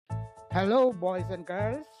Hello, boys and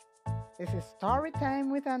girls. This is Story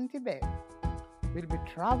Time with Auntie Beth. We'll be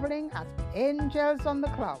traveling as angels on the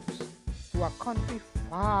clouds to a country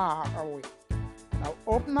far away. Now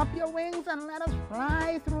open up your wings and let us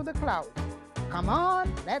fly through the clouds. Come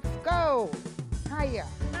on, let's go. Higher,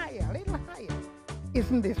 higher, a little higher.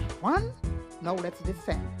 Isn't this fun? Now let's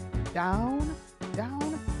descend. Down,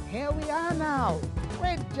 down. Here we are now.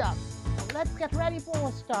 Great job. Now let's get ready for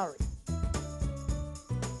our story.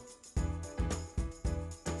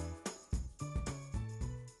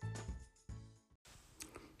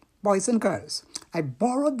 Boys and girls, I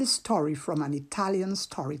borrowed this story from an Italian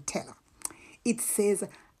storyteller. It says,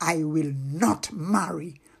 I will not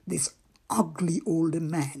marry this ugly old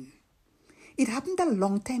man. It happened a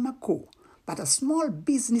long time ago that a small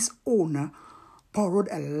business owner borrowed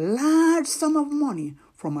a large sum of money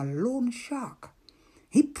from a loan shark.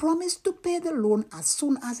 He promised to pay the loan as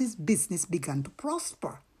soon as his business began to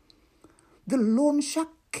prosper. The loan shark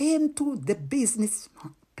came to the business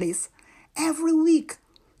place every week,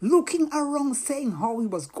 looking around saying how he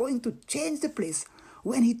was going to change the place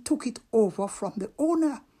when he took it over from the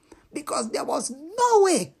owner, because there was no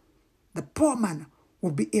way the poor man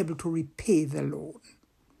would be able to repay the loan.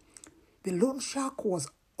 The loan shark was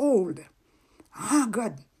old,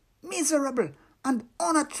 haggard, miserable, and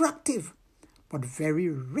unattractive, but very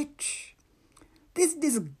rich. This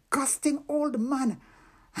disgusting old man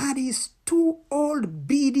had his two old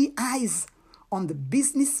beady eyes on the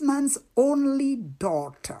businessman's only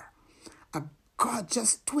daughter, a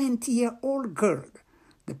gorgeous 20-year-old girl,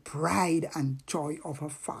 the pride and joy of her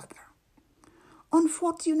father.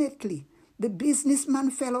 Unfortunately, the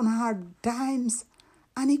businessman fell on hard times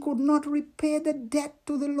and he could not repay the debt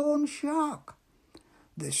to the loan shark.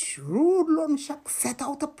 The shrewd loan shark set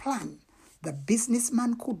out a plan the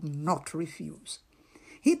businessman could not refuse.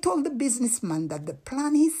 He told the businessman that the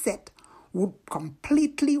plan he set would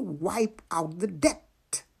completely wipe out the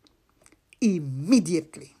debt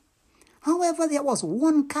immediately. However, there was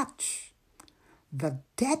one catch. The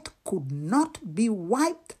debt could not be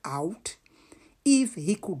wiped out if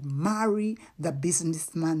he could marry the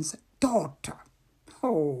businessman's daughter.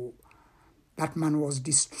 Oh, that man was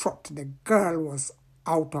distraught. The girl was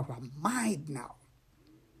out of her mind now.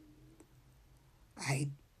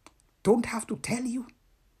 I don't have to tell you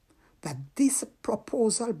that this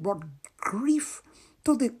proposal brought grief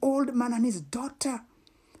to the old man and his daughter,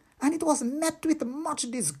 and it was met with much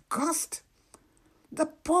disgust. The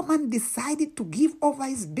poor man decided to give over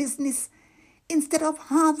his business instead of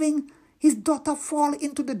having his daughter fall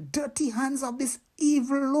into the dirty hands of this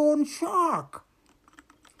evil loan shark.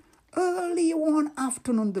 Early one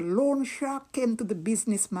afternoon, the loan shark came to the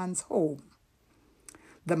businessman's home.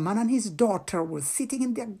 The man and his daughter were sitting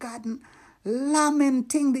in their garden,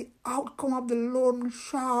 lamenting the outcome of the loan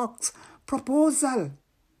shark's proposal.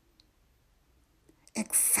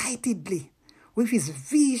 Excitedly, with his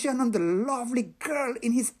vision of the lovely girl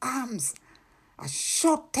in his arms, a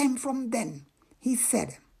short time from then, he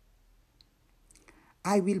said,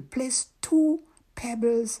 I will place 2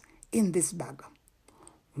 pebbles in this bag,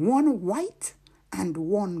 one white and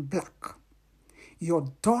one black. Your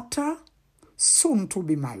daughter, soon to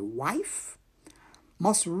be my wife,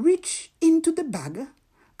 must reach into the bag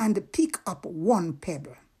and pick up 1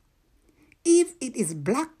 pebble. If it is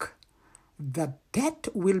black, the debt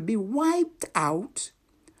will be wiped out,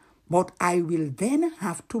 but I will then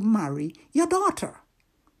have to marry your daughter.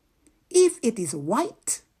 If it is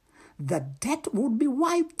white, the debt would be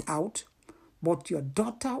wiped out, but your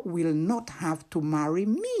daughter will not have to marry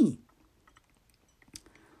me.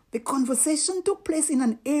 The conversation took place in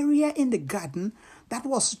an area in the garden that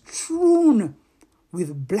was strewn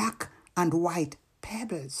with black and white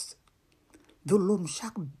pebbles. The loan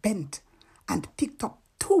shark bent and picked up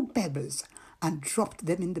 2 pebbles and dropped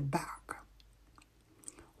them in the bag.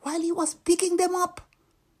 While he was picking them up,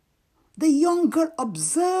 the young girl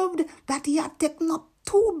observed that he had taken up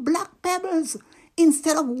 2 black pebbles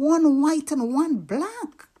instead of 1 white and 1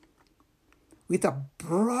 black. With a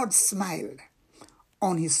broad smile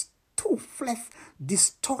on his toothless,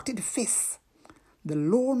 distorted face, the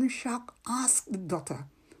loan shark asked the daughter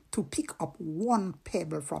to pick up 1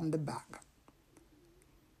 pebble from the bag.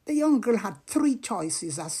 The young girl had 3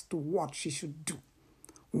 choices as to what she should do.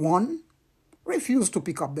 1, refuse to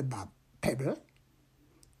pick up the pebble.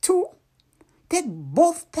 2, take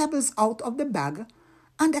both pebbles out of the bag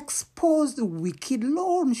and expose the wicked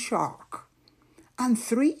loan shark. And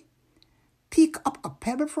 3, pick up a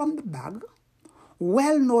pebble from the bag,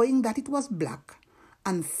 well knowing that it was black,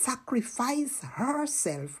 and sacrifice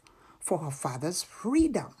herself for her father's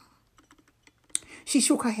freedom. She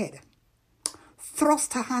shook her head.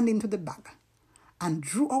 thrust her hand into the bag and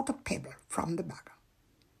drew out a pebble from the bag.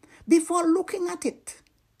 Before looking at it,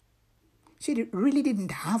 she really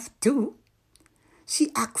didn't have to.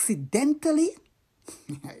 She accidentally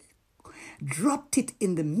dropped it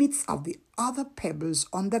in the midst of the other pebbles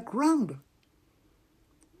on the ground.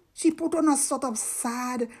 She put on a sort of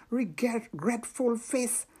sad, regretful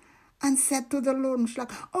face and said to the loan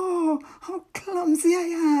shark, "Oh, how clumsy I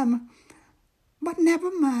am. But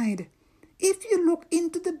never mind. If you look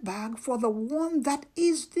into the bag for the one that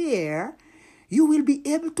is there, you will be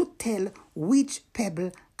able to tell which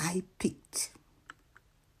pebble I picked."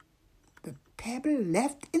 The pebble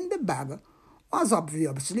left in the bag was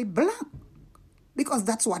obviously black, because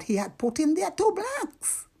that's what he had put in there, 2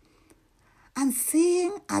 blacks. And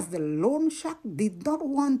seeing as the loan shark did not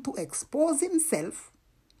want to expose himself,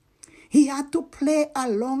 he had to play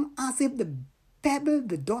along as if the pebble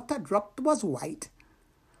the daughter dropped was white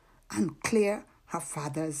and clear her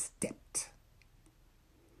father's debt.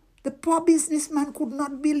 The poor businessman could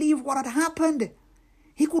not believe what had happened.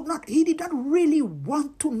 He did not really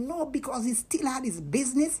want to know, because he still had his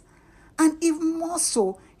business, and even more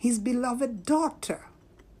so, his beloved daughter.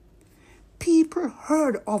 People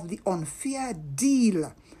heard of the unfair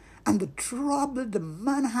deal and the trouble the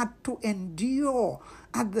man had to endure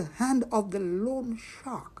at the hand of the loan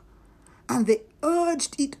shark, and they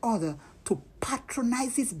urged each other to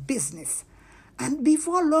patronize his business. And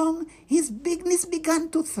before long, his business began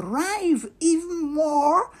to thrive even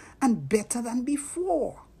more and better than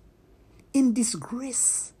before. In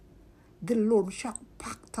disgrace, the loan shark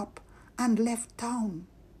packed up and left town.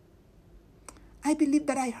 I believe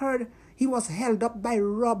that I heard he was held up by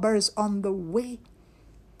robbers on the way,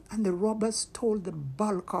 and the robbers stole the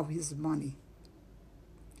bulk of his money.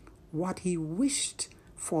 What he wished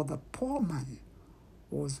for the poor man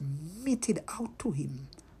was meted out to him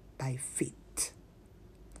by fate.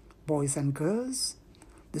 Boys and girls,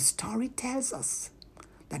 the story tells us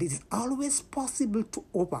that it is always possible to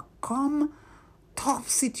overcome tough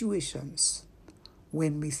situations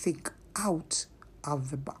when we think out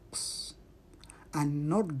of the box and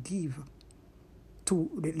not give to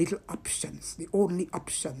the little options, the only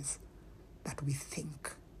options that we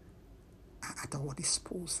think are at our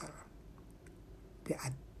disposal. There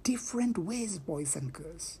are different ways, boys and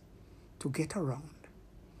girls, to get around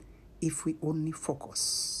if we only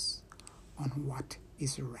focus on what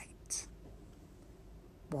is right.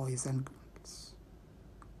 Boys and girls,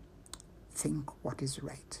 think what is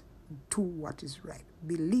right, do what is right,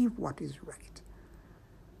 believe what is right.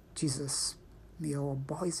 Jesus, may our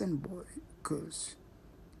boys and girls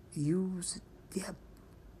use their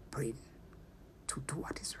brain to do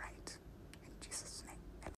what is right.